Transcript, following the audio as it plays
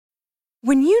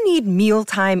When you need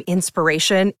mealtime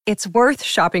inspiration, it's worth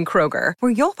shopping Kroger,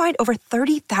 where you'll find over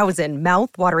 30,000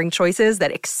 mouth-watering choices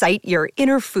that excite your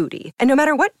inner foodie. And no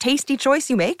matter what tasty choice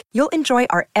you make, you'll enjoy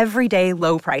our everyday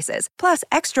low prices, plus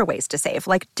extra ways to save,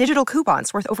 like digital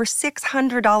coupons worth over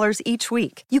 $600 each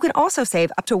week. You can also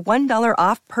save up to $1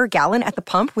 off per gallon at the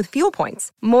pump with fuel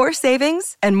points. More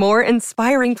savings and more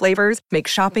inspiring flavors make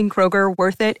shopping Kroger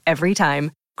worth it every time.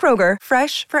 Kroger,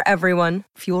 fresh for everyone.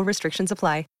 Fuel restrictions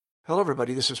apply. Hello,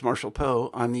 everybody. This is Marshall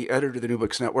Poe. I'm the editor of the New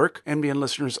Books Network. NBN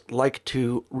listeners like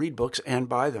to read books and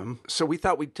buy them. So we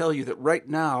thought we'd tell you that right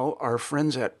now, our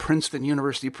friends at Princeton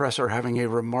University Press are having a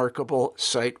remarkable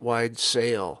site-wide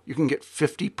sale. You can get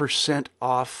 50%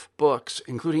 off books,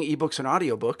 including ebooks and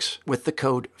audiobooks, with the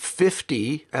code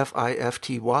 50,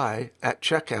 F-I-F-T-Y, at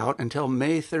checkout until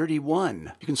May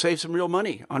 31. You can save some real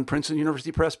money on Princeton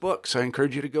University Press books. I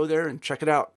encourage you to go there and check it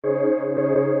out.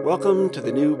 Welcome to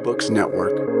the New Books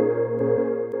Network.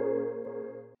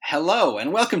 Hello,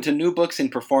 and welcome to New Books in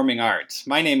Performing Arts.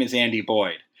 My name is Andy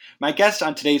Boyd. My guest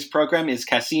on today's program is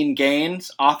Caseen Gaines,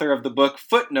 author of the book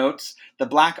Footnotes, The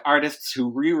Black Artists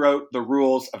Who Rewrote the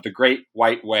Rules of the Great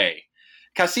White Way.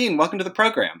 Caseen, welcome to the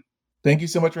program. Thank you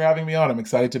so much for having me on. I'm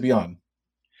excited to be on.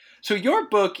 So your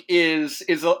book is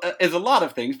a lot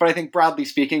of things, but I think broadly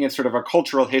speaking, it's sort of a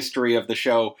cultural history of the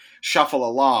show Shuffle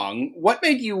Along. What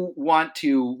made you want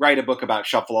to write a book about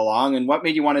Shuffle Along, and what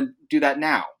made you want to do that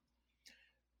now?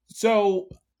 So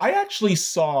I actually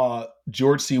saw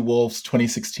George C. Wolfe's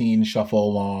 2016 Shuffle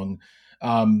Along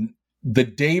the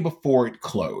day before it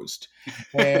closed,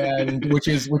 and which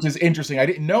is interesting. I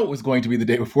didn't know it was going to be the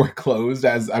day before it closed,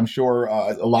 as I'm sure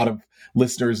a lot of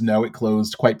listeners know. It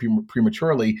closed quite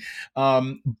prematurely,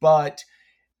 but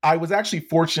I was actually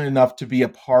fortunate enough to be a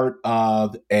part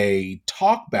of a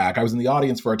talkback. I was in the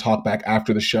audience for a talkback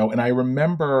after the show, and I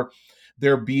remember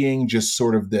there being just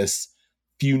sort of this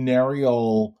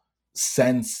funereal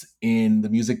sense in the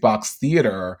Music Box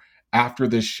Theater after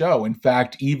this show. In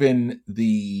fact, even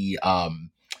the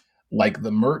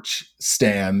the merch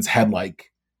stands had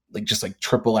like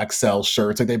triple XL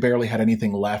shirts. Like they barely had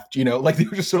anything left, they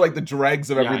were just sort of like the dregs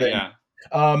of everything. Yeah.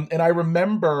 And I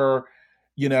remember,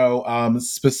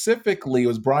 specifically it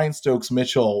was Brian Stokes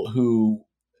Mitchell who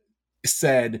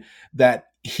said that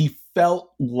he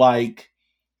felt like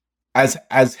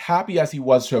as happy as he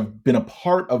was to have been a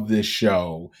part of this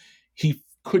show, he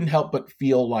couldn't help but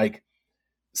feel like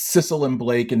Sissel and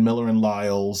Blake and Miller and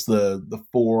Lyles, the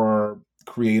four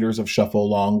creators of Shuffle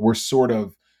Along, were sort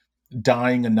of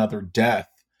dying another death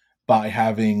by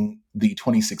having the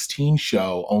 2016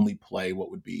 show only play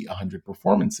what would be 100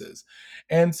 performances.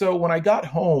 And so when I got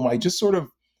home, I just sort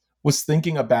of was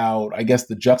thinking about, I guess,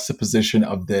 the juxtaposition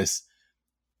of this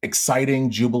exciting,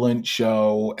 jubilant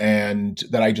show and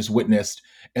that I just witnessed,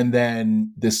 and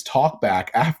then this talk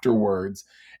back afterwards.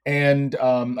 And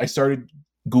I started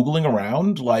Googling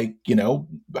around,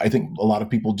 I think a lot of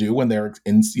people do when they're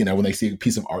in, when they see a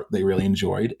piece of art they really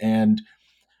enjoyed. And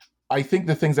I think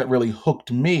the things that really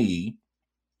hooked me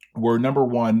were, number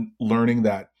one, learning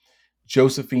that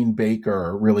Josephine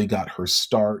Baker really got her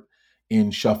start in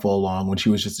Shuffle Along when she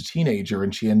was just a teenager,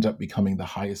 and she ended up becoming the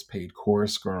highest paid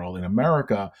chorus girl in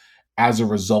America as a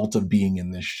result of being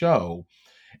in this show.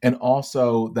 And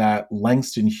also that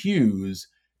Langston Hughes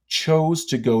chose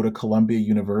to go to Columbia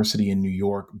University in New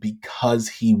York because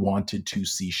he wanted to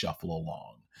see Shuffle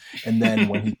Along. And then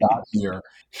when he got here,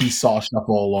 he saw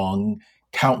Shuffle Along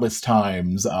countless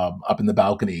times up in the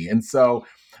balcony. And so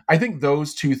I think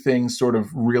those two things sort of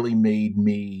really made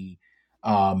me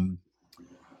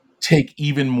take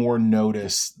even more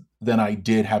notice than I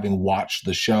did having watched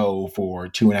the show for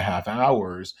 2.5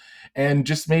 hours, and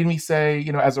just made me say,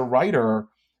 as a writer,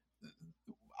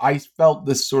 I felt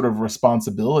this sort of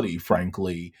responsibility,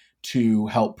 frankly, to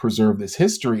help preserve this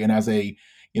history. And as a,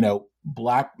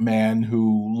 Black man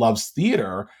who loves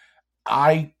theater,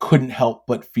 I couldn't help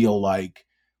but feel like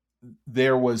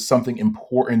there was something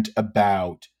important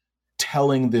about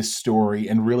telling this story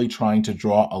and really trying to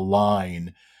draw a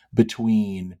line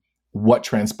between what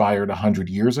transpired 100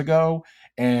 years ago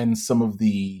and some of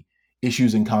the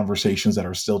issues and conversations that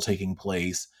are still taking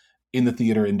place in the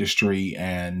theater industry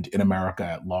and in America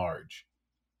at large.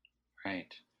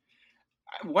 Right.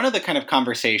 One of the kind of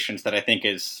conversations that I think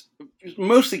is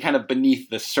mostly kind of beneath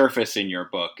the surface in your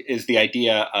book is the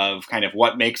idea of kind of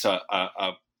what makes a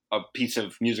piece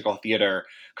of musical theater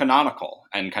canonical,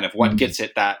 and kind of what gets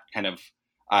it that kind of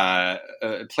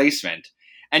placement.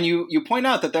 And you point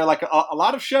out that there are like a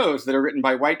lot of shows that are written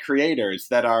by white creators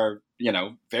that are,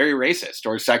 very racist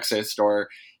or sexist or,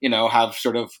 have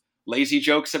sort of lazy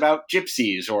jokes about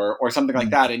gypsies or something like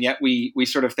that. And yet we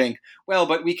sort of think, well,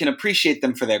 but we can appreciate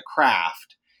them for their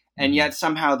craft. And yet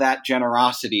somehow that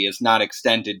generosity is not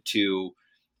extended to,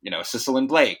 Cecil and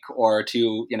Blake or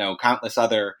to, countless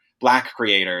other Black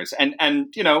creators. And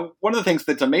one of the things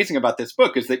that's amazing about this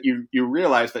book is that you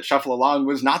realize that Shuffle Along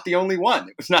was not the only one.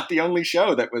 It was not the only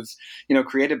show that was,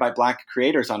 created by Black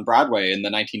creators on Broadway in the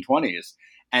 1920s.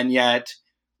 And yet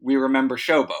we remember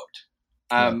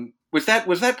Showboat. Was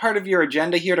that part of your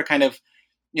agenda here to kind of,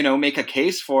 make a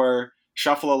case for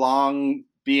Shuffle Along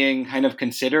being kind of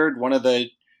considered one of the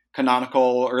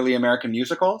canonical early American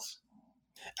musicals?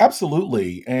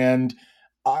 Absolutely. And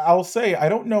I'll say, I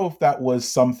don't know if that was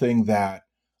something that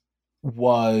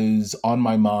was on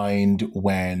my mind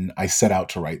when I set out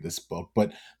to write this book,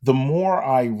 but the more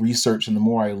I researched and the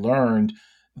more I learned,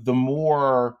 the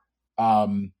more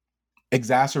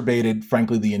exacerbated,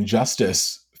 frankly, the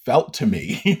injustice felt to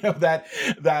me. That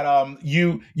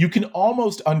you can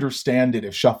almost understand it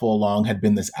if Shuffle Along had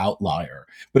been this outlier,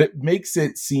 but it makes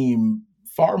it seem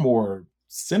far more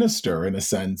sinister in a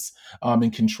sense,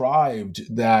 and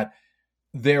contrived that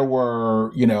there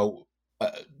were,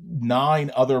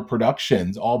 9 other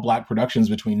productions, all Black productions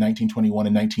between 1921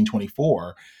 and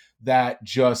 1924 that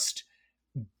just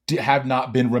have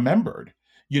not been remembered,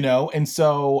 And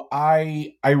so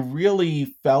I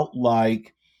really felt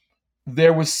like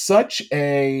there was such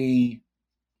a,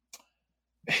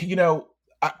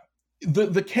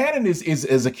 the canon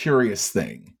is a curious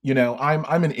thing.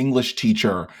 I'm an English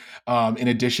teacher, in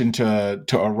addition to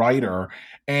a writer.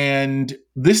 And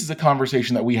this is a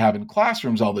conversation that we have in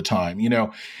classrooms all the time,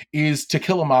 is To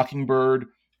Kill a Mockingbird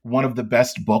one of the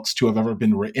best books to have ever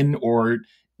been written, or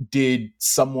did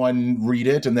someone read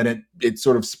it and then it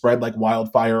sort of spread like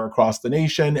wildfire across the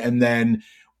nation, and then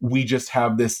we just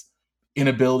have this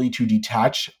inability to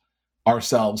detach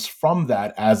ourselves from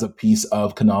that as a piece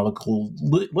of canonical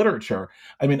literature?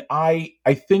 I mean, I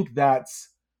think that's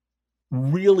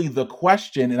really the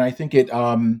question, and I think it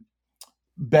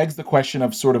begs the question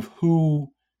of sort of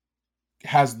who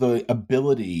has the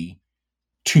ability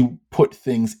to put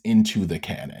things into the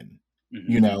canon.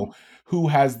 Who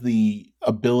has the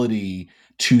ability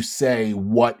to say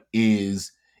what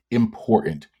is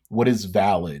important, what is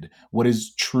valid, what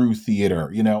is true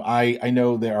theater. I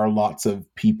know there are lots of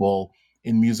people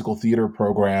in musical theater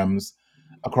programs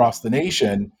across the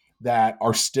nation that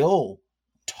are still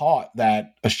taught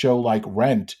that a show like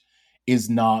Rent is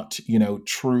not,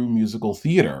 true musical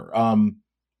theater.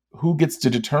 Who gets to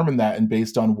determine that, and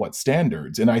based on what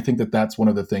standards? And I think that that's one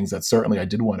of the things that certainly I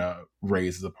did want to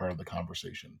raise as a part of the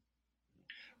conversation.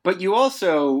 But you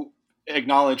also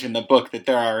acknowledge in the book that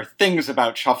there are things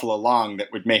about Shuffle Along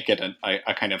that would make it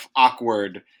a kind of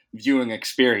awkward viewing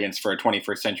experience for a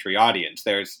 21st century audience.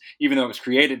 Even though it was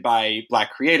created by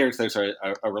Black creators, there's a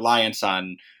reliance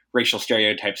on racial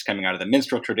stereotypes coming out of the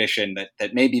minstrel tradition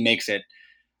that maybe makes it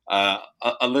a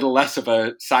little less of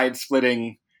a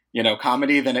side-splitting,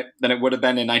 comedy than it would have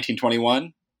been in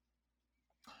 1921.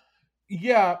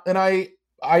 Yeah, and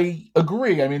I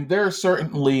agree. I mean, there are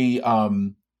certainly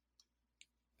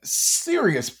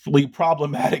seriously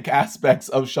problematic aspects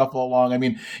of Shuffle Along. I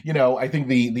mean, I think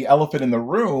the elephant in the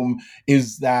room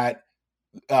is that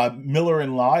Miller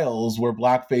and Lyles were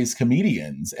blackface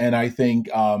comedians. And I think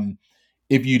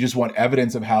if you just want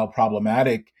evidence of how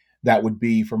problematic that would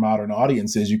be for modern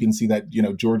audiences, you can see that,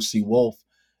 George C. Wolfe,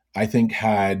 I think,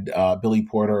 had Billy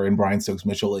Porter and Brian Stokes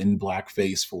Mitchell in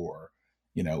blackface for,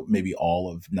 maybe all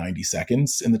of 90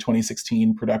 seconds in the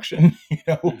 2016 production,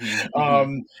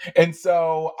 and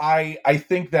so I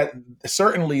think that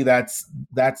certainly that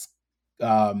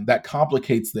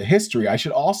complicates the history. I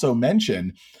should also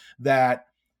mention that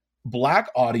Black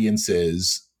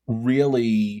audiences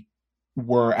really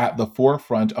were at the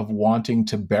forefront of wanting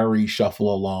to bury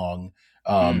Shuffle Along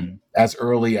as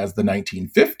early as the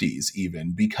 1950s,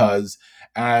 even, because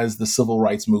as the civil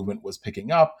rights movement was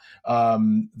picking up,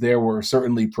 there were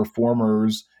certainly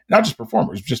performers, not just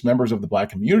performers, just members of the Black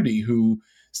community who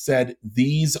said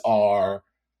these are,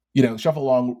 Shuffle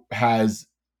Along has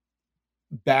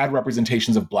bad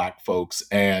representations of Black folks,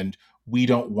 and we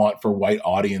don't want for white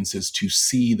audiences to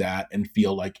see that and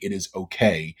feel like it is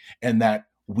okay, and that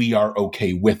we are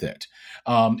okay with it.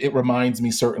 It reminds me,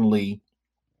 certainly,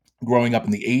 growing up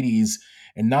in the 80s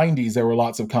and 90s, there were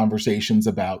lots of conversations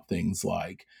about things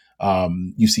like,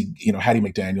 you see, Hattie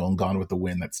McDaniel and Gone with the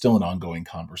Wind, that's still an ongoing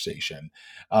conversation.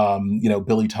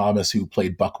 Billy Thomas, who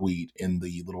played Buckwheat in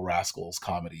the Little Rascals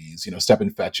comedies, Step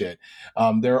and Fetch It.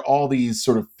 There are all these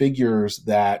sort of figures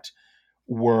that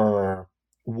were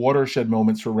watershed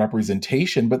moments for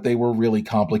representation, but they were really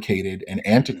complicated and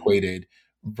antiquated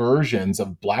versions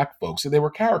of Black folks. So they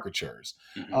were caricatures.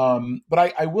 Mm-hmm.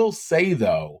 But I will say,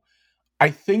 though, I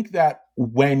think that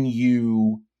when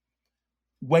you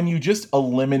just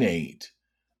eliminate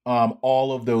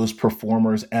all of those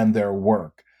performers and their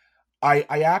work, I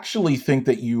actually think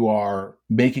that you are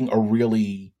making a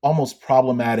really almost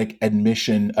problematic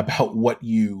admission about what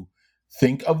you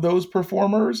think of those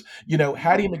performers. You know,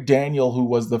 Hattie McDaniel, who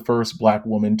was the first Black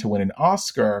woman to win an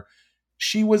Oscar,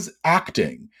 she was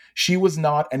acting. She was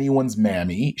not anyone's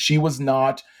mammy. She was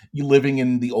not living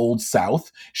in the old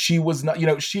South. She was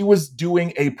not, she was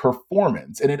doing a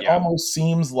performance. And it almost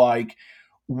seems like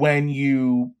when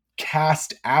you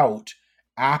cast out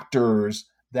actors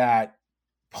that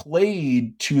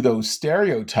played to those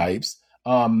stereotypes,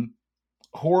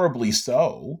 horribly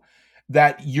so,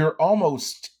 that you're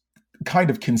almost kind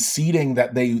of conceding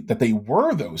that they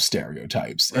were those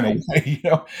stereotypes in a way,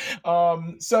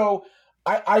 So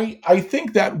I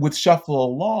think that with Shuffle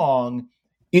Along,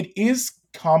 it is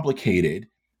complicated,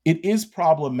 it is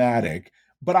problematic,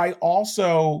 but I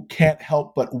also can't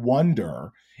help but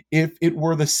wonder if it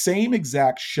were the same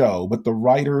exact show, but the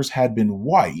writers had been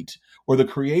white or the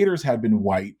creators had been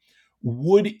white,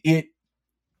 would it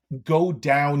go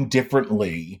down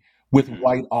differently with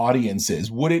white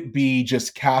audiences? Would it be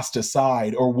just cast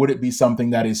aside, or would it be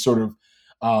something that is sort of,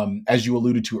 as you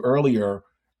alluded to earlier,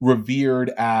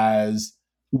 revered as,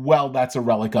 well, that's a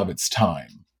relic of its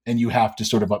time, and you have to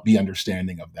sort of be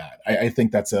understanding of that? I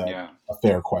think that's a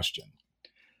fair question.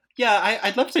 Yeah,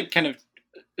 I'd love to kind of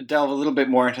delve a little bit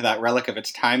more into that relic of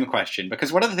its time question,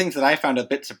 because one of the things that I found a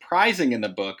bit surprising in the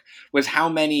book was how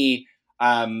many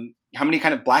kind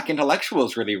of Black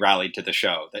intellectuals really rallied to the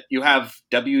show. That you have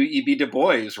W.E.B. Du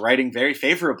Bois writing very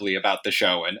favorably about the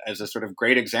show, and as a sort of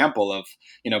great example of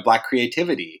Black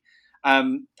creativity.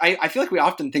 I feel like we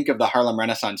often think of the Harlem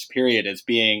Renaissance period as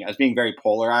being very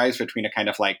polarized between a kind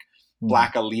of like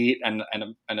Black elite and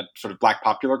a sort of Black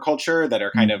popular culture that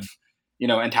are kind of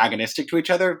antagonistic to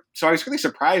each other. So I was really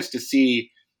surprised to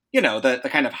see the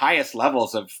kind of highest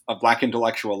levels of Black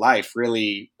intellectual life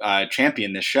really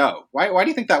champion this show. Why do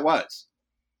you think that was?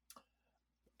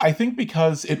 I think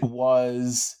because it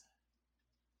was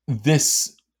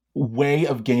this way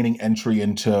of gaining entry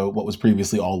into what was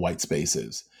previously all white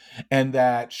spaces, and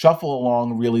that Shuffle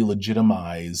Along really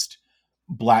legitimized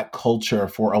Black culture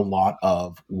for a lot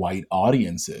of white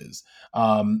audiences.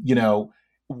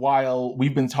 While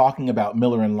we've been talking about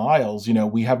Miller and Lyles,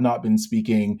 we have not been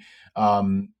speaking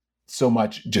so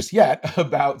much just yet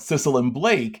about Cecil and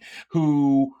Blake,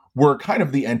 who were kind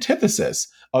of the antithesis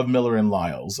of Miller and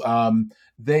Lyles.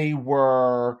 They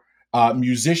were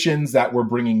musicians that were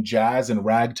bringing jazz and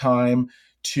ragtime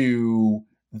to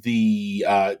the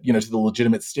to the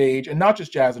legitimate stage, and not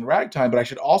just jazz and ragtime, but I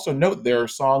should also note there are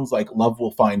songs like "Love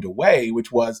Will Find a Way," which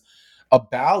was a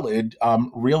ballad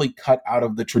really cut out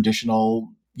of the traditional,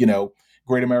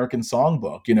 Great American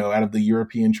Songbook, out of the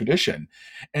European tradition.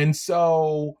 And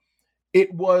so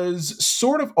it was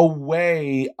sort of a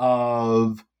way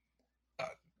of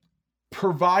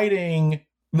providing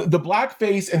the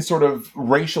blackface, and sort of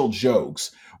racial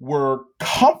jokes were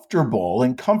comfortable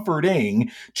and comforting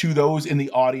to those in the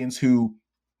audience who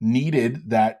needed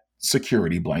that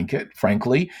security blanket,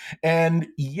 frankly. And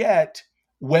yet,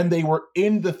 when they were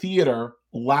in the theater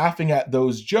laughing at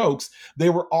those jokes, they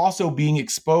were also being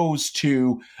exposed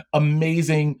to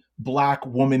amazing Black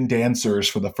woman dancers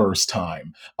for the first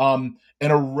time. An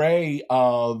array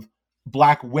of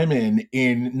Black women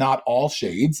in not all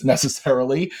shades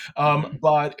necessarily,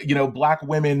 but Black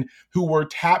women who were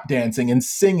tap dancing and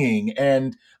singing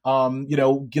and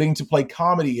getting to play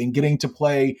comedy and getting to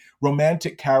play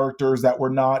romantic characters that were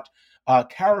not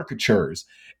caricatures.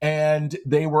 And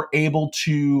they were able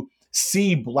to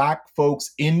see Black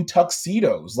folks in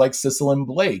tuxedos like Cecil and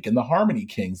Blake and the Harmony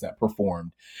Kings that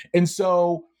performed. And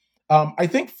so I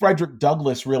think Frederick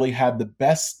Douglass really had the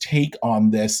best take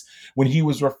on this when he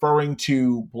was referring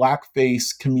to Black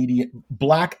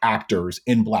actors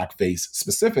in blackface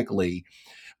specifically,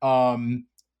 long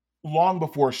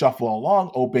before Shuffle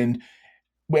Along opened,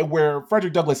 where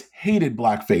Frederick Douglass hated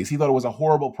blackface. He thought it was a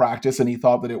horrible practice, and he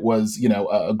thought that it was,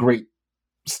 a great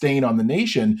stain on the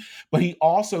nation. But he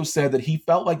also said that he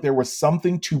felt like there was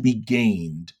something to be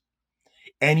gained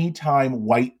anytime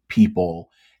white people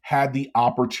had the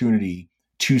opportunity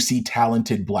to see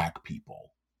talented Black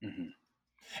people. Mm-hmm.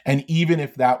 And even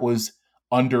if that was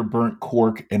under burnt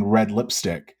cork and red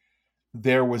lipstick,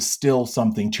 there was still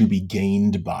something to be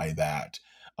gained by that.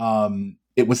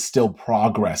 It was still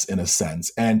progress in a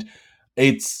sense. And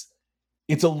it's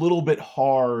a little bit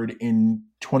hard in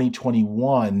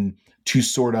 2021 to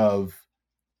sort of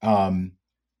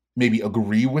maybe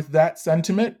agree with that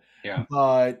sentiment. Yeah.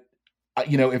 But,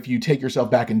 if you take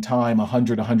yourself back in time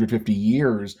 100, 150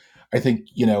 years, I think,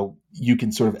 you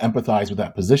can sort of empathize with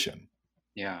that position.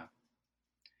 Yeah.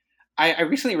 I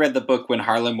recently read the book When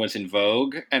Harlem Was in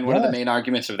Vogue, and one of the main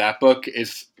arguments of that book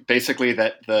is basically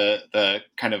that the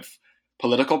kind of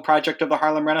political project of the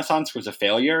Harlem Renaissance was a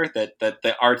failure, that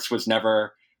the arts was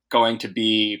never going to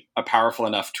be a powerful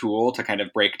enough tool to kind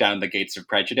of break down the gates of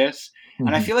prejudice. Mm-hmm.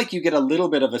 And I feel like you get a little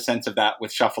bit of a sense of that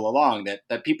with Shuffle Along,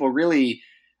 that people really,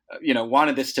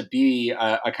 wanted this to be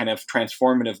a kind of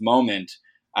transformative moment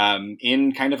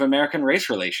in kind of American race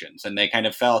relations. And they kind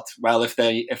of felt, well, if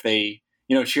they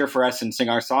cheer for us and sing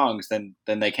our songs, then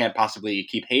they can't possibly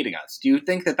keep hating us. Do you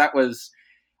think that was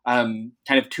kind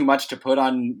of too much to put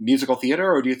on musical theater,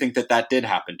 or do you think that did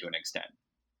happen to an extent?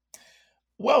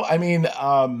 Well, I mean,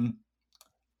 I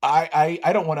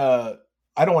don't want to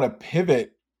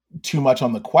pivot too much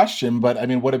on the question, but I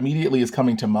mean, what immediately is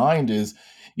coming to mind is,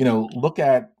 look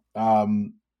at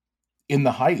In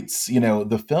the Heights,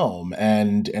 the film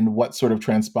and what sort of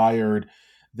transpired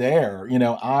there.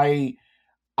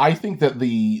 I think that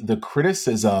the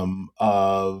criticism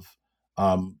of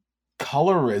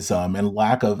colorism and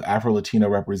lack of Afro-Latino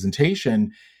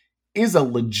representation is a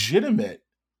legitimate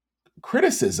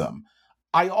criticism.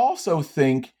 I also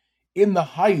think In the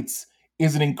Heights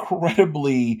is an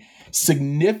incredibly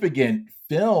significant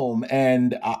film,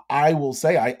 and I will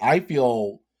say I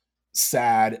feel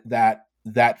sad that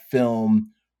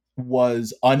film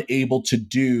was unable to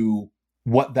do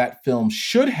what that film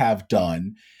should have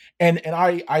done. And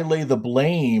I lay the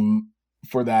blame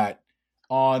for that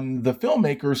on the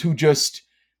filmmakers who just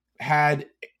had,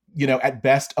 at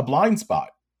best a blind spot,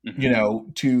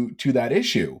 mm-hmm. to that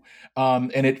issue.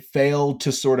 And it failed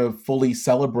to sort of fully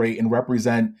celebrate and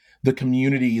represent the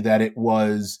community that it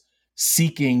was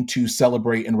seeking to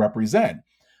celebrate and represent.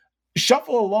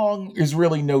 Shuffle Along is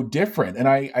really no different. And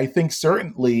I think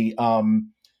certainly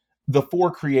the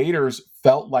four creators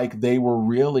felt like they were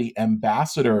really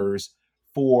ambassadors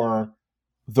for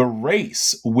the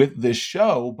race with this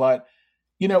show. But,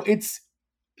 it's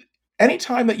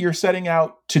anytime that you're setting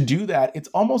out to do that, it's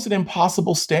almost an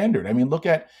impossible standard. I mean, look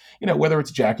at, whether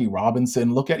it's Jackie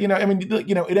Robinson, look at,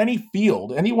 in any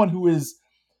field, anyone who is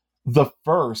the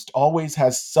first always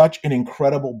has such an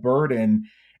incredible burden.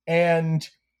 And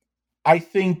I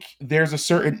think there's a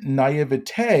certain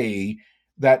naivete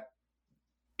that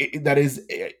is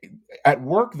at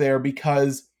work there,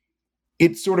 because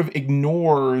it sort of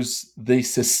ignores the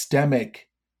systemic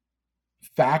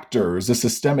factors, the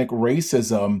systemic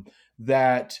racism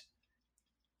that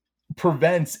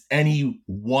prevents any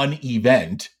one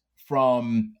event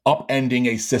from upending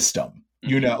a system.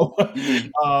 Right. Oprah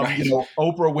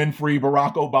Winfrey,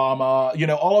 Barack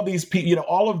Obama, all of these people,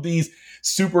 all of these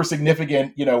super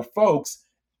significant, folks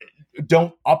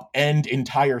don't upend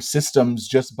entire systems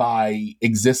just by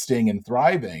existing and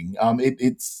thriving.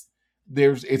 It's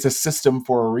a system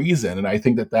for a reason, and I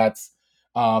think that's.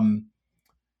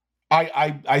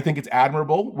 I think it's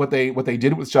admirable what they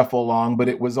did with Shuffle Along, but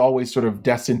it was always sort of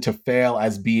destined to fail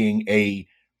as being a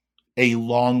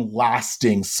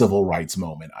long-lasting civil rights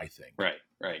moment, I think. Right.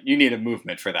 You need a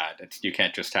movement for that. You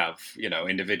can't just have,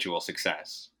 individual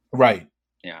success. Right.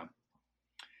 Yeah.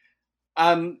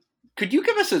 Could you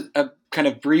give us a kind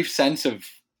of brief sense of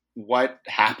what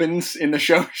happens in the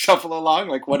show Shuffle Along?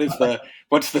 Like,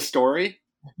 what's the story?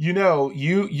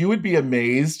 You would be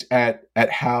amazed at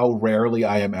how rarely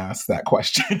I am asked that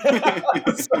question.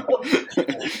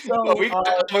 We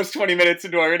got almost 20 minutes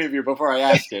into our interview before I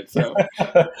asked it.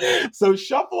 So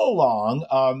Shuffle Along,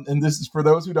 and this is for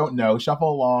those who don't know,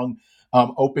 Shuffle Along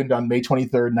opened on May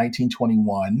 23rd,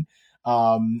 1921.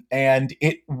 And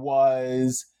it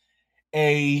was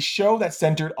a show that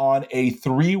centered on a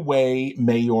three-way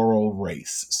mayoral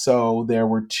race. So there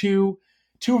were two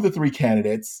of the three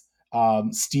candidates,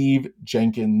 Steve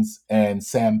Jenkins and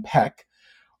Sam Peck,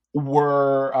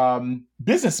 were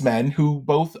businessmen who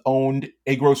both owned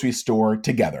a grocery store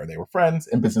together. They were friends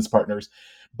and business partners,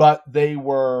 but they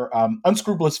were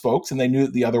unscrupulous folks, and they knew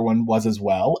that the other one was as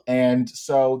well. And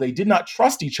so they did not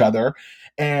trust each other,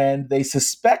 and they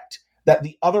suspect that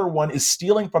the other one is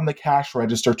stealing from the cash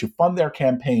register to fund their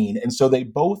campaign. And so they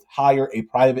both hire a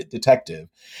private detective.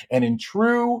 And in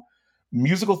true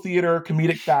musical theater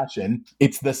comedic fashion,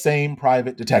 it's the same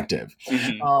private detective,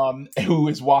 mm-hmm. Who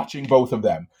is watching both of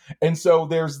them. And so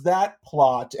there's that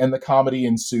plot, and the comedy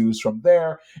ensues from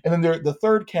there. And then the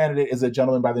third candidate is a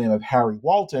gentleman by the name of Harry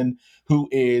Walton, who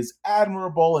is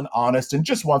admirable and honest and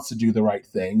just wants to do the right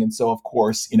thing. And so, of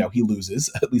course, he loses,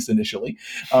 at least initially.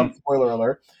 Spoiler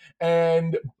alert.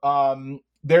 And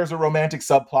there's a romantic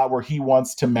subplot where he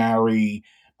wants to marry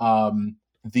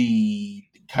the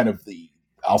kind of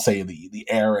I'll say the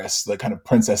heiress, the kind of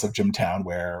princess of Jimtown,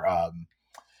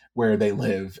 where they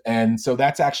live. And so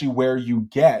that's actually where you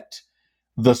get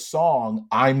the song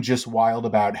 "I'm Just Wild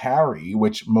About Harry,"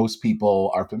 which most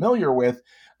people are familiar with.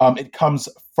 It comes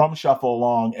from Shuffle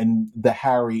Along, and the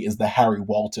Harry is the Harry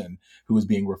Walton who is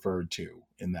being referred to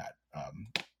in that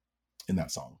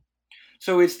song.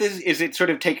 So is it sort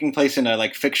of taking place in a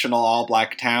like fictional all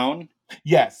black town?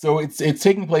 Yes, so it's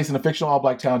taking place in a fictional all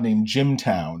black town named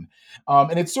Jimtown,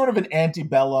 and it's sort of an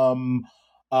antebellum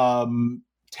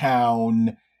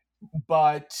town.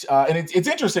 But and it's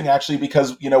interesting actually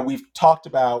because we've talked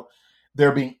about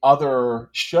there being other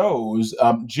shows.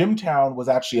 Jimtown was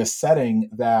actually a setting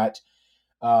that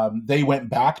they went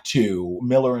back to.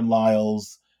 Miller and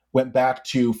Lyles went back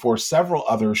to for several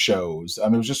other shows.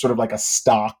 It was just sort of like a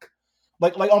stock,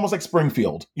 like almost like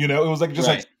Springfield. It was like just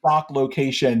Right. like stock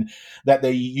location that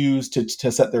they used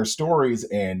to set their stories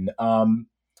in.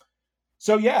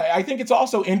 So yeah, I think it's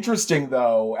also interesting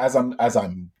though, as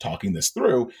I'm talking this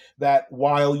through, that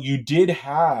while you did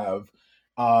have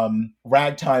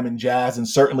ragtime and jazz, and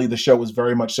certainly the show was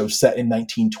very much so set in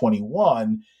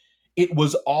 1921, it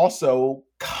was also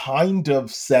kind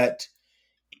of set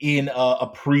in a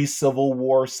pre-Civil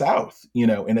War South,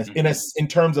 in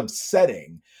terms of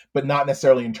setting, but not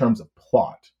necessarily in terms of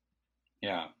plot.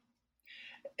 Yeah.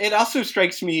 It also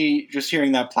strikes me, just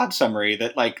hearing that plot summary,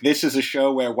 that like this is a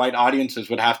show where white audiences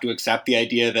would have to accept the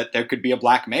idea that there could be a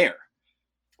black mayor.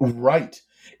 Right.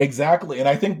 Exactly. And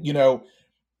I think,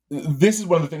 this is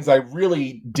one of the things I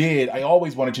really did. I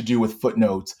always wanted to do with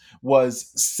Footnotes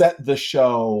was set the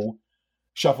show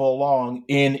Shuffle Along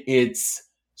in its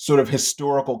sort of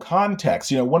historical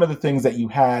context. One of the things that you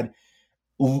had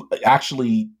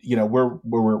actually, we're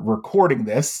recording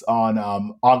this on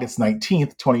August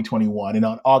 19th, 2021, and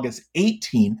on August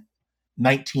 18th,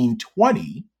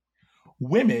 1920,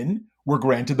 women were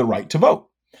granted the right to vote.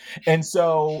 And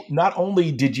so not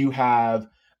only did you have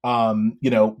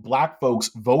Black folks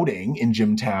voting in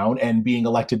Jimtown and being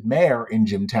elected mayor in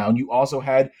Jimtown, you also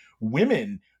had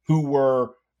women who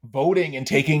were voting and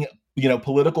taking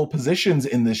political positions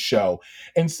in this show.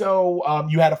 And so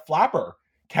you had a flapper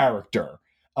character.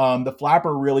 The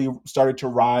flapper really started to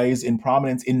rise in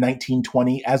prominence in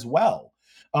 1920 as well.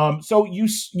 So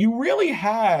you really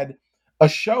had a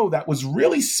show that was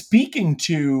really speaking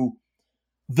to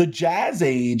the jazz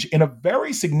age in a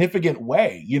very significant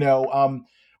way.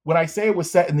 When I say it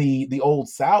was set in the Old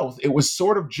South, it was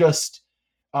sort of just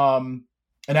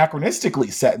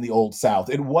anachronistically set in the Old South.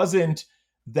 It wasn't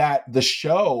that the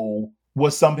show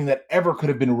was something that ever could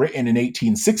have been written in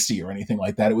 1860 or anything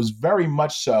like that. It was very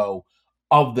much so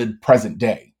of the present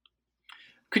day.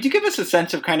 Could you give us a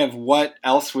sense of kind of what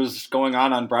else was going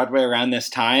on Broadway around this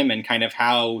time and kind of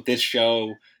how this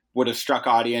show would have struck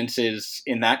audiences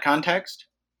in that context?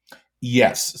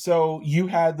 Yes. So you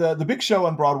had the big show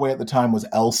on Broadway at the time was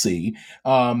Elsie,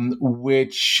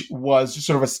 which was just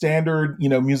sort of a standard,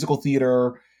 musical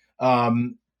theater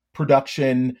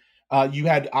production. You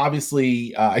had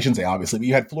obviously, I shouldn't say obviously, but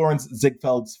you had Florence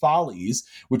Ziegfeld's Follies,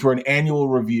 which were an annual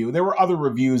review. There were other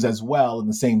reviews as well in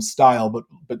the same style,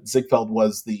 but Ziegfeld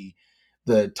was the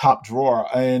top drawer.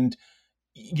 And,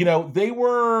 there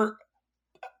were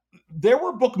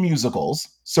book musicals,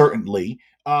 certainly.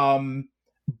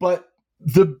 But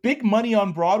the big money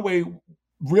on Broadway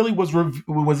really was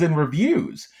in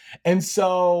reviews. And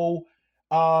so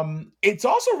it's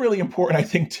also really important, I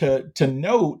think, to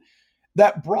note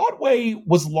that Broadway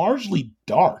was largely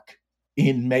dark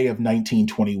in May of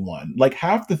 1921. Like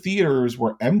half the theaters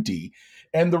were empty.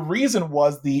 And the reason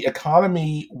was the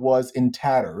economy was in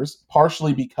tatters,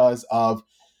 partially because of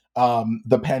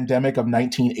the pandemic of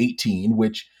 1918,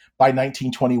 which by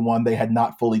 1921 they had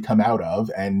not fully come out of.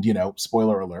 And,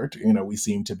 spoiler alert, we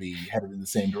seem to be headed in the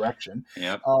same direction.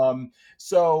 Yep.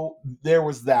 So there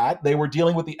was that. They were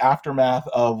dealing with the aftermath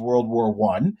of World War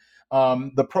I.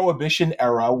 The Prohibition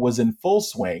era was in full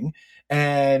swing.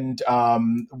 And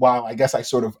while I guess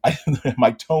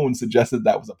my tone suggested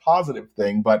that was a positive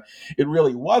thing, but it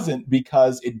really wasn't,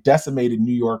 because it decimated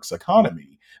New York's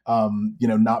economy,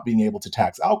 not being able to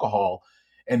tax alcohol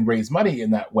and raise money in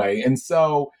that way. And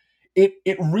so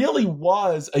it really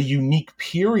was a unique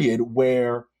period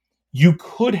where you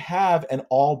could have an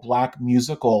all-Black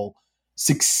musical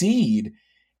succeed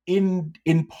in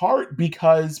part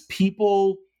because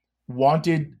people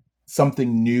wanted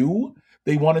something new.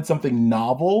 They wanted something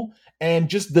novel, and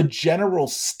just the general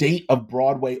state of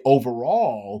Broadway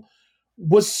overall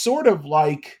was sort of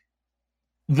like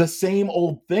the same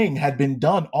old thing had been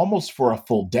done almost for a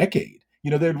full decade.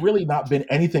 There'd really not been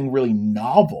anything really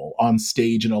novel on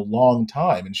stage in a long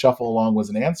time, and Shuffle Along was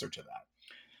an answer to that.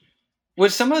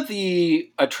 Was some of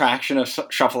the attraction of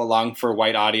Shuffle Along for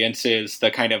white audiences the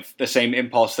kind of the same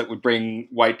impulse that would bring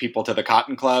white people to the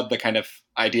Cotton Club, the kind of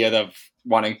idea of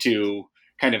wanting to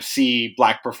kind of see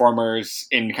Black performers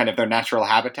in kind of their natural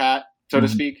habitat, so to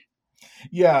speak?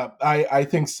 Yeah, I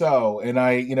think so. And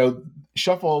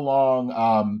Shuffle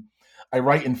Along, I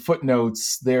write in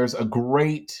footnotes, there's a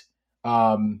great,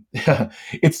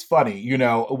 it's funny,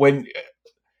 when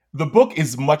the book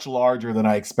is much larger than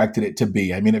I expected it to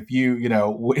be. I mean, if you've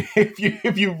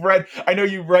read, I know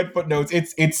you've read footnotes.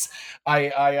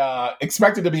 I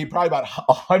expected to be probably about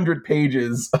 100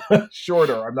 pages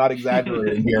shorter. I'm not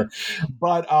exaggerating here,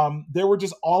 but there were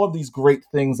just all of these great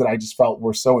things that I just felt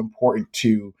were so important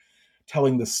to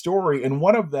telling the story. And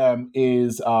one of them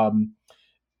is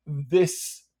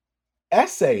this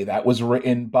essay that was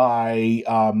written by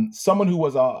someone who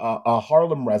was a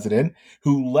Harlem resident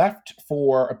who left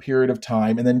for a period of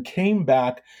time and then came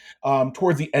back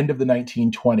towards the end of the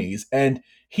 1920s. And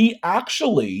he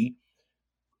actually,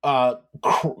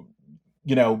 blamed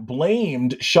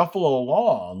Shuffle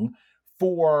Along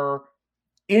for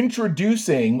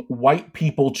introducing white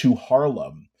people to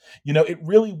Harlem. It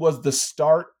really was the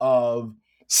start of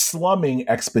slumming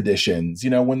expeditions.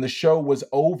 When the show was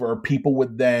over, people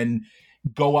would then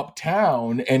go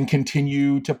uptown and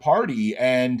continue to party.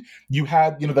 And you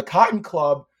had, the Cotton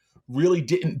Club really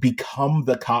didn't become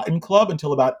the Cotton Club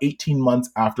until about 18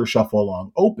 months after Shuffle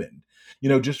Along opened,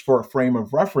 just for a frame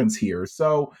of reference here.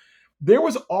 So there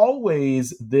has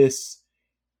always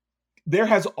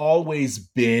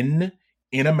been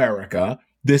in America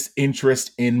this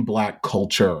interest in Black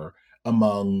culture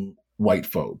among white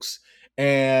folks.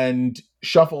 And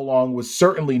Shuffle Along was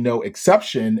certainly no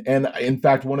exception. And in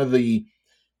fact, one of the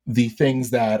things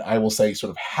that I will say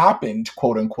sort of happened,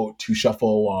 quote unquote, to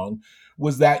Shuffle Along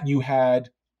was that you had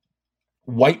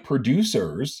white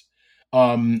producers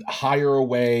hire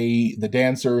away the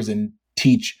dancers and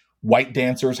teach white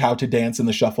dancers how to dance in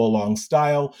the Shuffle Along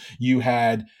style. You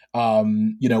had,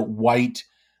 white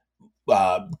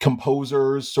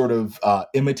composers sort of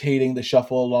imitating the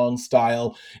Shuffle Along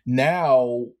style.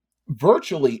 Now,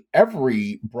 virtually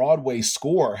every Broadway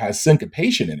score has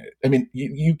syncopation in it. I mean,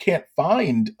 you can't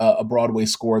find a Broadway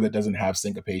score that doesn't have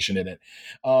syncopation in it.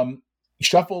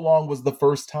 Shuffle Along was the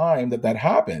first time that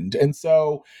happened. And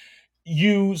so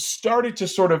you started to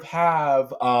sort of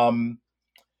have,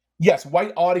 yes,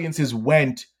 white audiences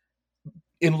went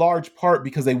in large part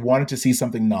because they wanted to see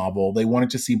something novel. They wanted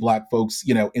to see Black folks,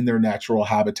 in their natural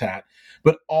habitat.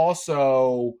 But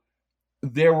also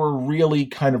there were really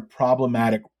kind of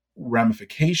problematic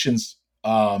ramifications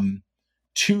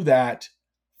to that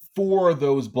for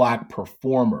those Black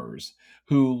performers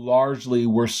who largely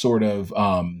were sort of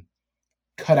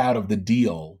cut out of the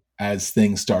deal as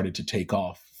things started to take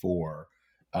off for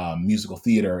musical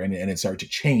theater, and it started to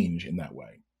change in that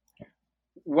way.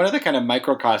 One of the kind of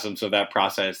microcosms of that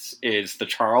process is the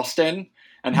Charleston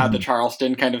and how the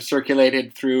Charleston kind of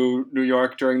circulated through New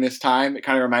York during this time. It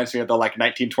kind of reminds me of the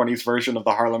 1920s version of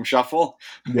the Harlem Shuffle.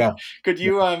 Yeah. Could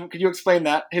you explain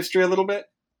that history a little bit?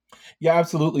 Yeah,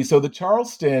 absolutely. So the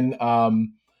Charleston,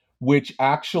 which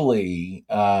actually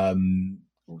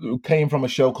came from a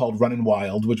show called Runnin'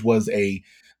 Wild, which was a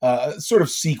sort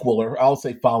of sequel, or I'll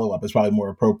say follow-up is probably more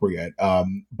appropriate,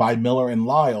 by Miller and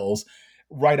Lyles,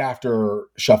 right after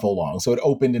Shuffle Along. So it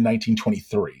opened in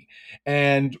 1923.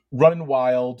 And Runnin'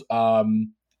 Wild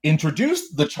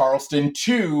introduced the Charleston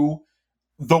to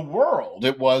the world.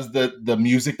 It was the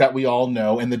music that we all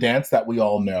know and the dance that we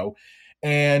all know.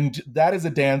 And that is a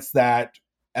dance that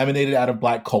emanated out of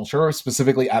Black culture,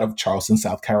 specifically out of Charleston,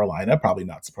 South Carolina, probably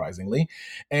not surprisingly.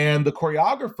 And the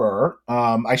choreographer,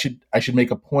 I should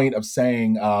make a point of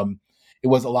saying, it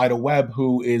was Elida Webb,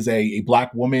 who is a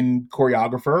Black woman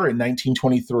choreographer in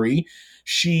 1923.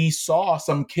 She saw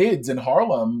some kids in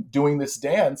Harlem doing this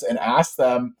dance and asked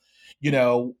them,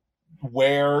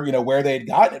 where they had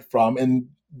gotten it from. And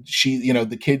she,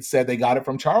 the kids said they got it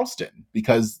from Charleston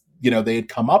because, they had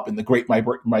come up in the Great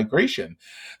Migration.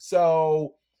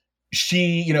 So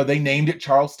they named it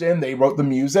Charleston. They wrote the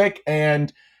music.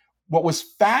 And what was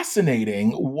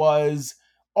fascinating was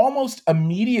almost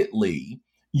immediately,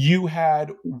 you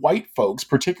had white folks,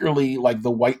 particularly like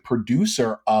the white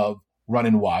producer of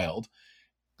Runnin' Wild,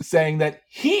 saying that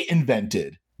he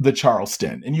invented the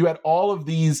Charleston. And you had all of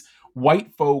these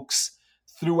white folks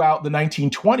throughout the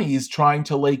 1920s trying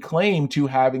to lay claim to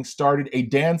having started a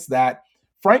dance that,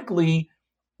 frankly,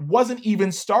 wasn't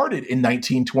even started in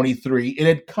 1923. It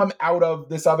had come out of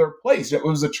this other place. It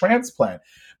was a transplant.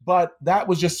 But that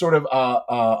was just sort of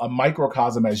a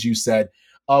microcosm, as you said,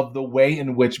 of the way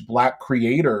in which Black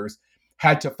creators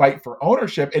had to fight for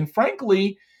ownership. And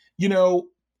frankly,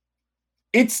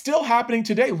 it's still happening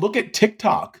today. Look at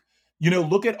TikTok.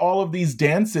 Look at all of these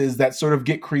dances that sort of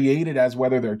get created as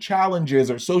whether they're challenges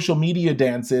or social media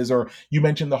dances, or you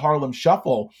mentioned the Harlem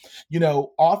Shuffle.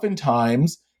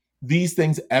 Oftentimes these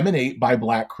things emanate by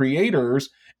Black creators,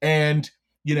 and,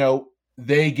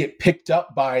 they get picked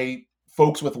up by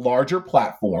folks with larger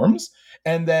platforms.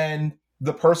 And then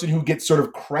the person who gets sort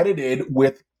of credited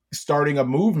with starting a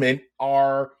movement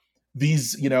are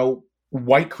these,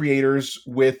 white creators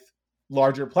with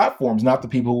larger platforms, not the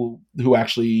people who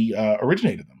actually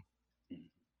originated them.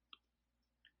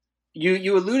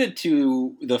 You alluded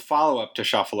to the follow-up to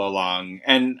Shuffle Along,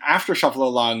 and after Shuffle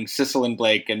Along, Sissel and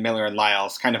Blake and Miller and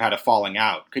Lyles kind of had a falling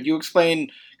out. Could you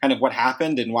explain kind of what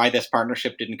happened and why this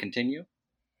partnership didn't continue?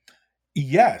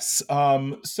 Yes.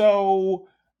 So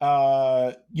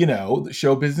the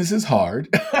show business is hard.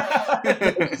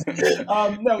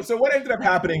 No, so what ended up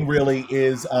happening really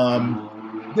is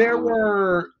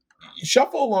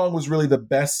Shuffle Along was really the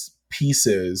best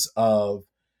pieces of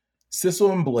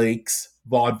Sissel and Blake's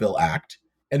vaudeville act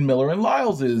and Miller and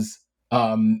Lyles's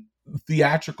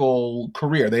theatrical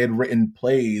career. They had written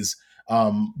plays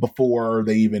before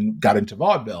they even got into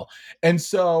vaudeville. And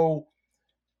so,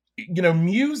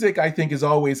 music, I think, is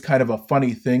always kind of a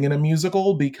funny thing in a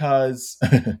musical because,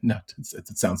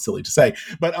 it sounds silly to say,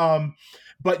 but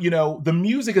the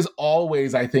music is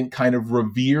always, I think, kind of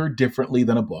revered differently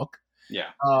than a book. Yeah.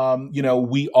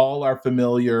 We all are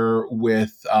familiar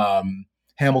with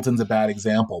Hamilton's a bad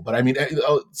example, but I mean,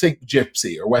 say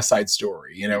Gypsy or West Side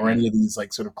Story, or any of these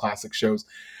like sort of classic shows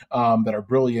that are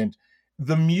brilliant.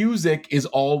 The music is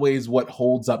always what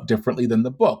holds up differently than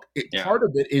the book. Part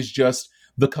of it is just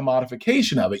the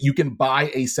commodification of it. You can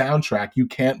buy a soundtrack. You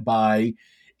can't buy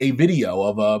a video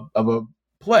of a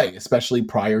play, especially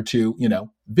prior to,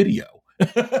 video.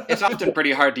 It's often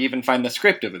pretty hard to even find the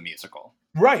script of a musical.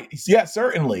 Right. Yeah,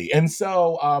 certainly. And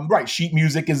so, sheet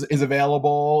music is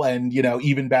available. And,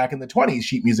 even back in the 1920s,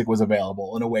 sheet music was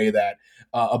available in a way that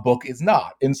a book is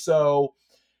not. And so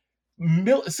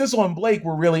Sissel and Blake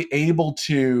were really able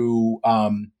to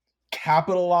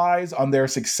capitalize on their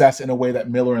success in a way that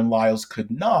Miller and Lyles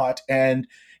could not. And,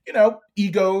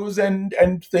 egos and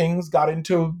things got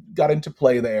into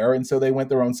play there. And so they went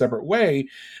their own separate way.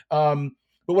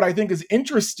 But what I think is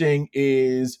interesting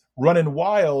is Runnin'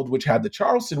 Wild, which had the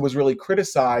Charleston, was really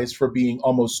criticized for being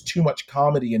almost too much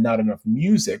comedy and not enough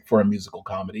music for a musical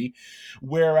comedy.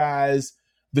 Whereas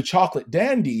The Chocolate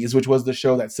Dandies, which was the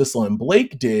show that Sissel and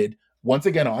Blake did, once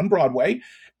again on Broadway,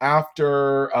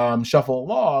 after Shuffle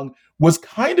Along, was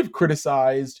kind of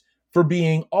criticized for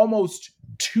being almost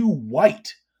too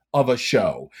white of a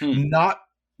show, not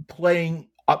playing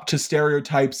up to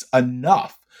stereotypes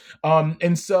enough.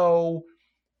 And so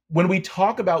when we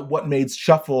talk about what made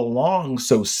Shuffle Along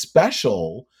so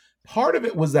special, part of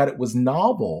it was that it was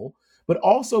novel, but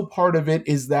also part of it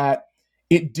is that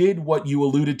it did what you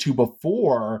alluded to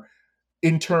before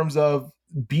in terms of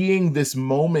being this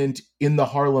moment in the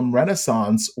Harlem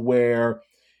Renaissance where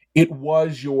it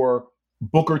was your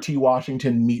Booker T.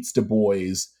 Washington meets Du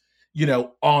Bois,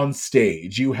 on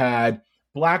stage. You had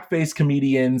blackface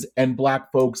comedians and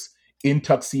Black folks in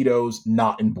tuxedos,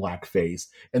 not in blackface,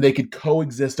 and they could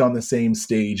coexist on the same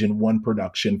stage in one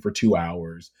production for 2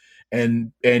 hours.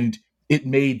 And it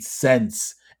made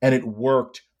sense and it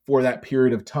worked for that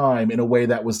period of time in a way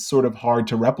that was sort of hard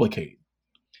to replicate.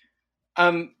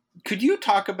 Could you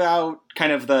talk about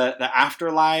kind of the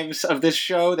afterlives of this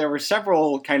show? There were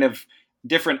several kind of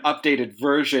different updated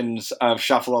versions of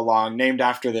Shuffle Along named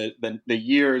after the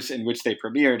years in which they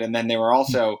premiered. And then there were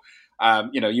also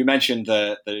you mentioned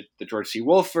the George C.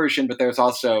 Wolfe version, but there's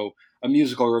also a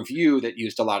musical review that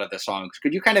used a lot of the songs.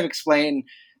 Could you kind of explain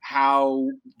how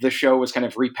the show was kind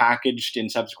of repackaged in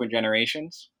subsequent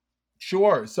generations?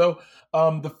 Sure. So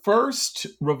the first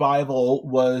revival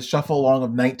was Shuffle Along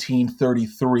of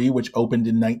 1933, which opened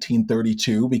in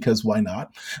 1932, because why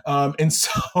not? And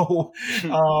so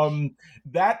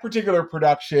that particular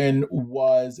production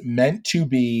was meant to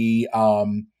be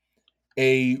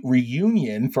a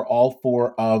reunion for all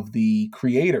four of the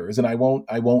creators. And I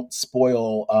won't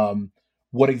spoil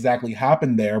what exactly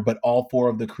happened there, but all four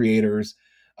of the creators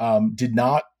did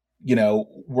not,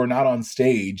 were not on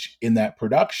stage in that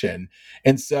production.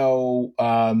 And so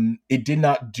it did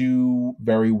not do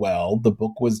very well. The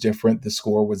book was different. The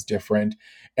score was different.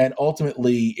 And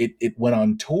ultimately it went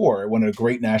on tour. It went on a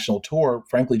great national tour,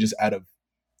 frankly, just out of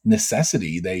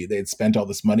necessity. They had spent all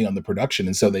this money on the production,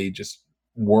 and so they just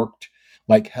worked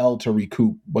like hell to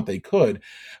recoup what they could.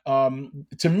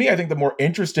 To me, I think the more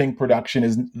interesting production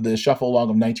is the Shuffle Along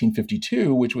of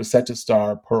 1952, which was set to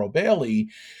star Pearl Bailey,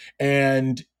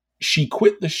 and she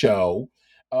quit the show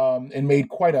and made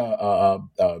quite a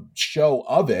show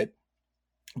of it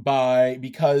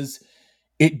because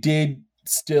it did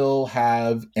still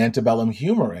have antebellum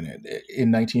humor in it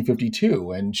in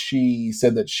 1952. And she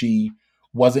said that she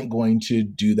wasn't going to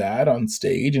do that on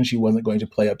stage, and she wasn't going to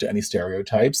play up to any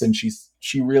stereotypes. And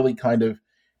she really kind of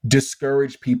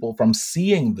discouraged people from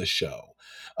seeing the show.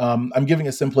 I'm giving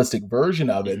a simplistic version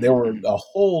of it. There were a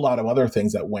whole lot of other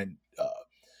things that went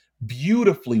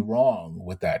beautifully wrong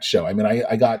with that show. I mean,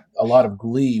 I got a lot of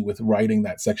glee with writing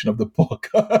that section of the book,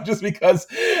 just because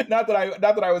not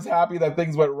that I was happy that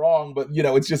things went wrong, but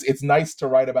it's nice to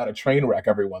write about a train wreck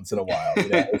every once in a while.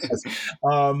 It's just,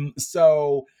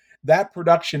 so that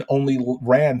production only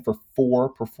ran for 4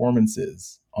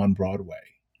 performances on Broadway.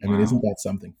 I mean, isn't that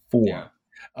something? 4. Yeah.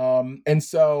 And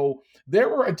so there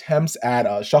were attempts at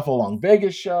a Shuffle Along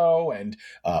Vegas show and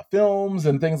films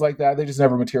and things like that. They just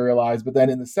never materialized. But then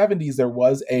in the 70s, there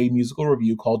was a musical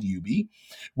revue called Eubie,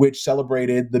 which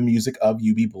celebrated the music of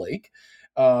Eubie Blake.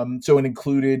 So it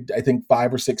included, I think,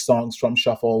 5 or 6 songs from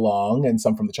Shuffle Along and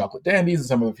some from the Chocolate Dandies and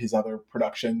some of his other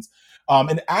productions.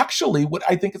 And actually, what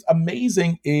I think is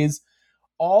amazing is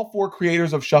all 4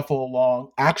 creators of Shuffle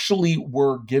Along actually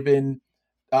were given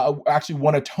actually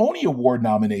won a Tony Award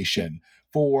nomination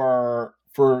for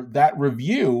that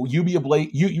review.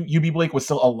 Eubie Blake was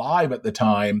still alive at the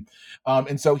time,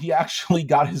 and so he actually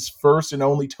got his first and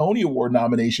only Tony Award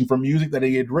nomination for music that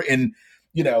he had written,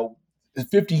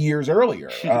 50 years earlier,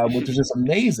 which is just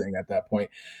amazing at that point.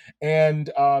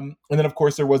 And then of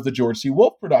course there was the George C.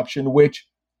 Wolfe production, which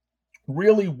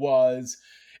really was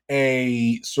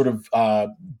a sort of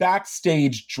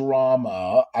backstage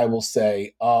drama, I will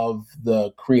say, of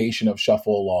the creation of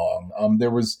Shuffle Along.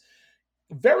 There was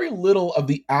very little of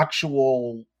the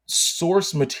actual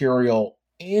source material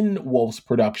in Wolfe's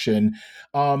production.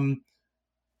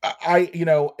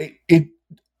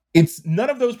 It's none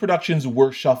of those productions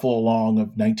were Shuffle Along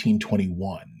of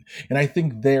 1921. And I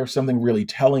think there's something really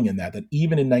telling in that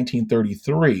even in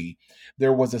 1933,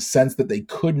 there was a sense that they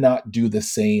could not do the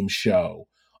same show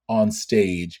on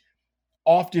stage,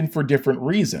 often for different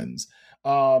reasons.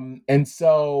 And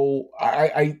so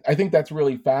I think that's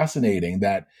really fascinating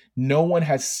that no one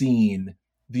has seen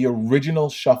the original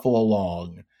Shuffle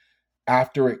Along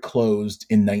after it closed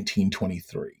in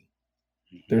 1923.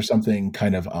 There's something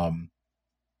kind of,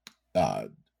 I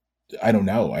don't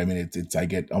know. I mean, I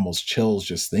get almost chills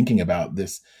just thinking about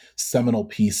this seminal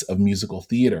piece of musical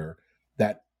theater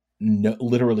that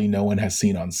literally no one has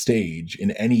seen on stage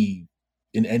in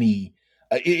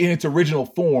its original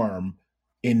form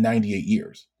in 98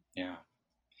 years. Yeah.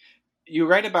 You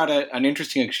write about an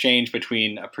interesting exchange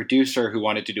between a producer who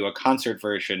wanted to do a concert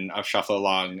version of Shuffle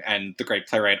Along and the great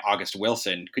playwright August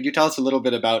Wilson. Could you tell us a little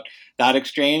bit about that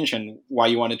exchange and why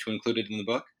you wanted to include it in the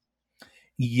book?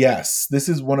 Yes, this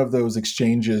is one of those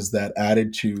exchanges that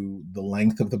added to the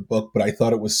length of the book, but I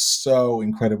thought it was so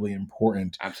incredibly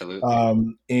important. Absolutely.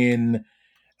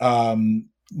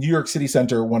 New York City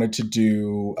Center wanted to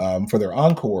do, for their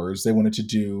encores, they wanted to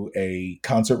do a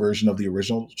concert version of the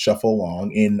original Shuffle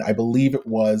Along in, I believe it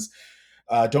was,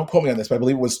 don't quote me on this, but I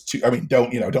believe it was,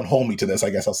 don't hold me to this,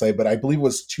 I guess I'll say, but I believe it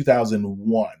was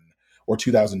 2001 or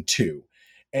 2002.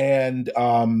 And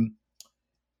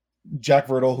Jack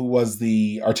Vertel, who was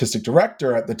the artistic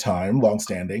director at the time,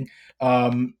 longstanding,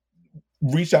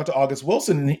 reached out to August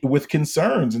Wilson with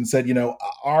concerns and said,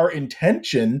 our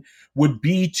intention would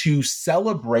be to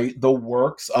celebrate the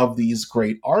works of these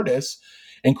great artists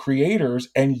and creators.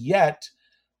 And yet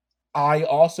I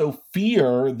also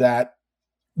fear that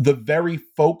the very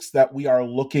folks that we are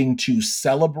looking to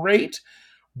celebrate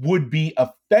would be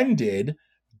offended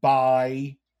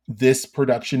by this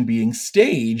production being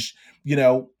staged.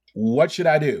 What should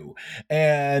I do?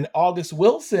 And August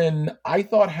Wilson, I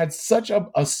thought, had such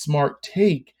a smart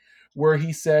take where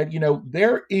he said,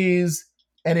 there is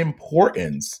an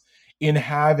importance in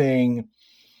having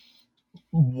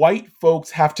white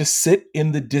folks have to sit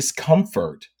in the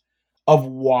discomfort of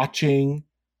watching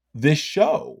this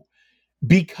show,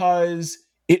 because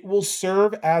it will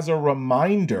serve as a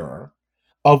reminder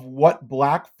of what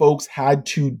Black folks had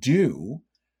to do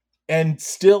and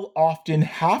still often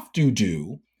have to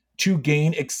do to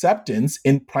gain acceptance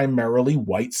in primarily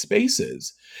white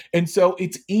spaces. And so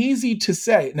it's easy to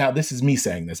say, now this is me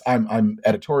saying this, I'm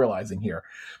editorializing here,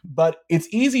 but it's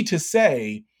easy to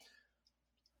say,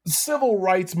 civil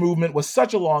rights movement was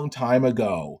such a long time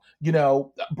ago. You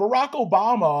know, Barack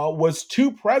Obama was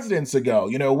 2 presidents ago.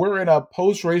 You know, we're in a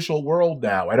post-racial world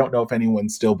now. I don't know if anyone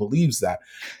still believes that.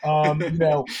 You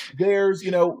know, there's,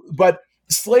 you know, but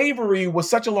slavery was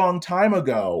such a long time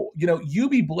ago. You know,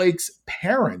 UB Blake's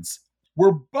parents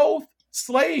were both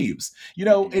slaves. You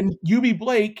know, and UB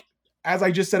Blake, as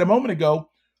I just said a moment ago,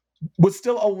 was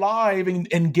still alive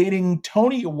and gaining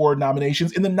Tony Award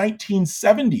nominations in the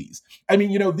 1970s. I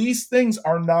mean, you know, these things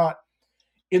are not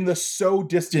in the so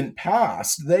distant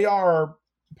past. They are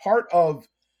part of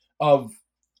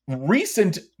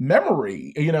recent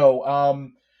memory, you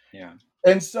know. Yeah.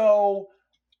 And so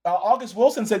August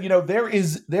Wilson said, you know, there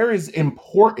is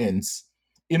importance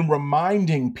in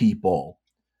reminding people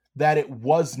that it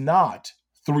was not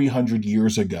 300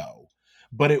 years ago,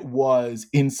 but it was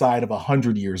inside of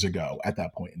 100 years ago at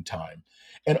that point in time.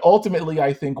 And ultimately,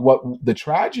 I think what the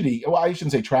tragedy, well, I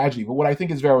shouldn't say tragedy, but what I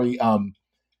think is very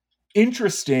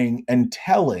interesting and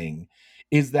telling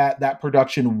is that that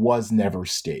production was never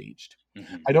staged.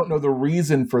 Mm-hmm. I don't know the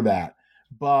reason for that,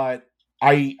 but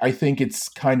I think it's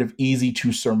kind of easy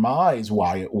to surmise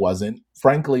why it wasn't.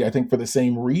 Frankly, I think for the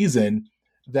same reason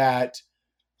that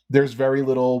there's very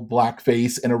little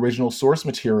blackface and original source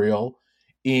material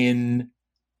in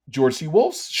George C.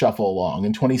 Wolfe's Shuffle Along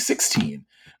in 2016.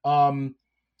 And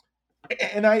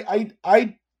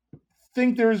I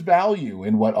think there's value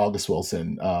in what August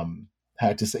Wilson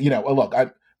had to say. You know, look,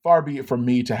 far be it from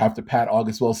me to have to pat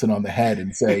August Wilson on the head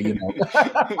and say, you know,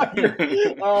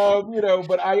 you know,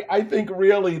 but I think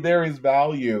really there is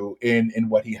value in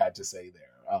what he had to say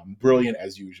there. Brilliant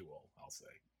as usual, I'll say.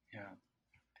 Yeah.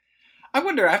 I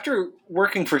wonder, after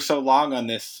working for so long on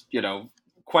this, you know,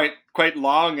 quite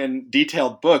long and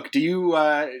detailed book, do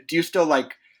you still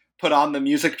like put on the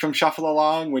music from Shuffle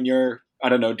Along when you're, I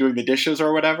don't know, doing the dishes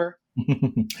or whatever?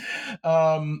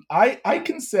 I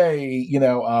can say, you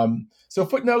know, so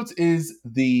Footnotes is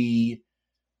the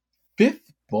 5th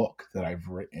book that I've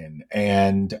written,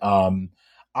 and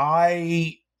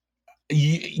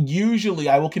usually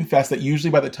I will confess that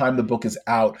usually by the time the book is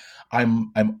out,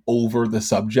 I'm over the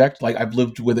subject. Like, I've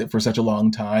lived with it for such a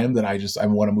long time that I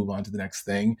want to move on to the next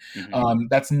thing. Mm-hmm.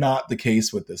 That's not the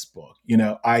case with this book. You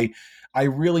know, I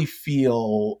really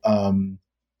feel,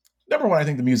 number one, I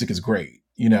think the music is great,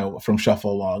 you know, from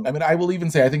Shuffle Along. I mean, I will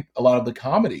even say I think a lot of the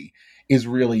comedy is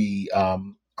really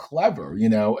clever. You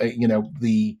know,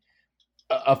 the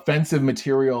offensive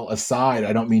material aside,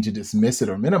 I don't mean to dismiss it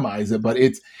or minimize it, but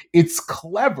it's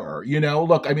clever. You know,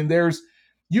 look, I mean,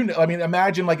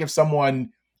 imagine like if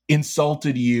someone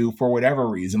insulted you for whatever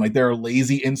reason, like there are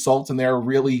lazy insults and there are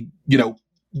really, you know,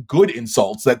 good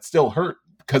insults that still hurt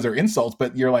because they're insults,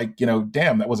 but you're like, you know,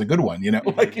 damn, that was a good one, you know,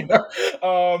 like, you know.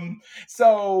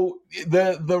 So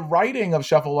the writing of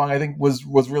Shuffle Along, I think was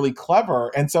really clever.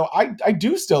 And so I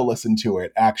do still listen to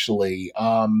it, actually.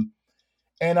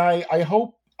 And I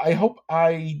hope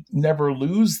I never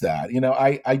lose that. You know,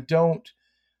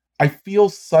 I feel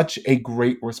such a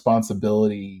great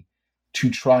responsibility to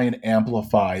try and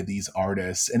amplify these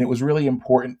artists. And it was really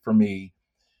important for me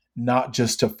not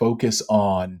just to focus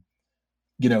on,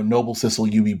 you know, Noble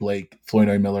Sissle, UB Blake,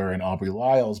 Flournoy Miller, and Aubrey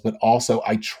Lyles, but also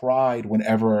I tried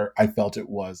whenever I felt it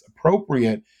was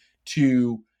appropriate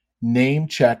to name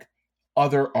check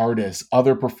other artists,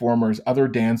 other performers, other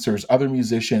dancers, other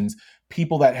musicians,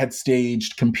 people that had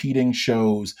staged competing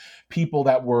shows, people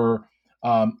that were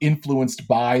influenced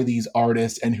by these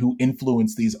artists and who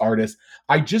influenced these artists.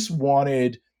 I just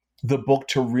wanted the book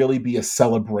to really be a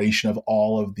celebration of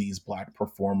all of these Black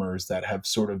performers that have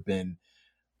sort of been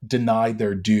denied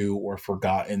their due or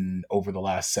forgotten over the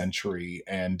last century.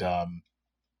 And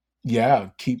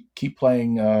keep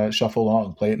playing Shuffle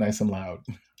Along, play it nice and loud.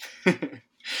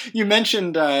 You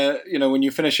mentioned, you know, when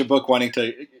you finish a book, wanting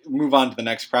to move on to the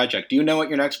next project. Do you know what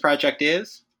your next project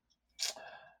is?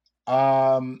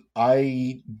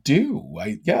 I do.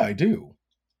 I do.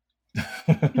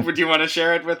 Would you want to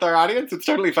share it with our audience? It's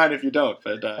totally fine if you don't.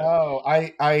 But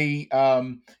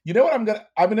you know what?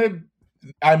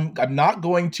 I'm not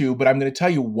going to, but I'm going to tell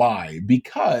you why.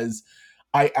 Because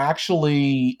I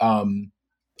actually,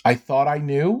 I thought I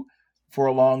knew for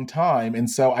a long time. And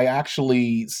so I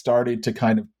actually started to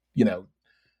kind of, you know,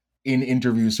 in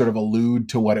interviews sort of allude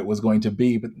to what it was going to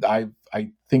be, but I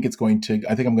think I'm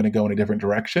going to go in a different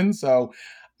direction. So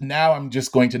now I'm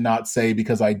just going to not say,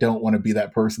 because I don't want to be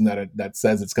that person that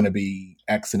says it's going to be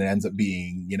X and it ends up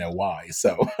being, you know, Y.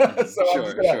 So,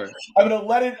 sure. I'm going to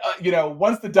let it, you know,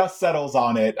 once the dust settles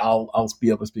on it, I'll be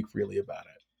able to speak freely about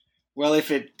it. Well,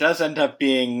 if it does end up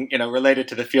being, you know, related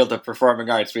to the field of performing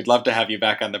arts, we'd love to have you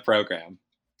back on the program.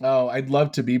 Oh, I'd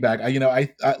love to be back.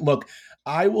 Look,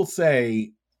 I will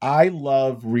say I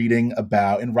love reading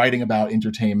about and writing about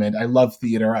entertainment. I love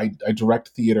theater. I direct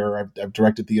theater. I've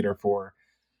directed theater for,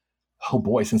 oh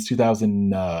boy, since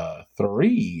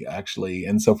 2003, actually.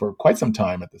 And so for quite some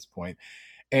time at this point.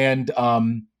 And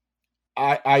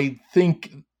I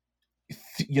think,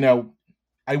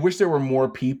 I wish there were more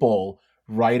people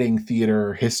writing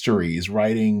theater histories,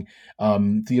 writing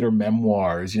theater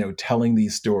memoirs, telling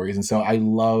these stories. And so I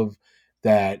love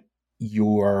that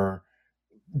you're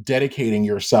dedicating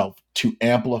yourself to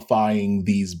amplifying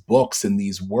these books and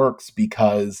these works,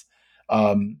 because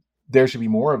there should be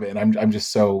more of it. And I'm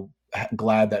just so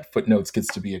glad that Footnotes gets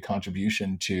to be a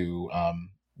contribution to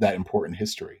that important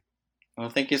history. Well,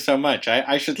 thank you so much.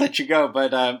 I should let you go,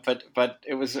 but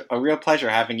it was a real pleasure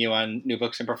having you on New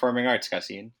Books in Performing Arts,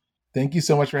 Gussie. Thank you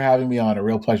so much for having me on. A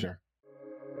real pleasure.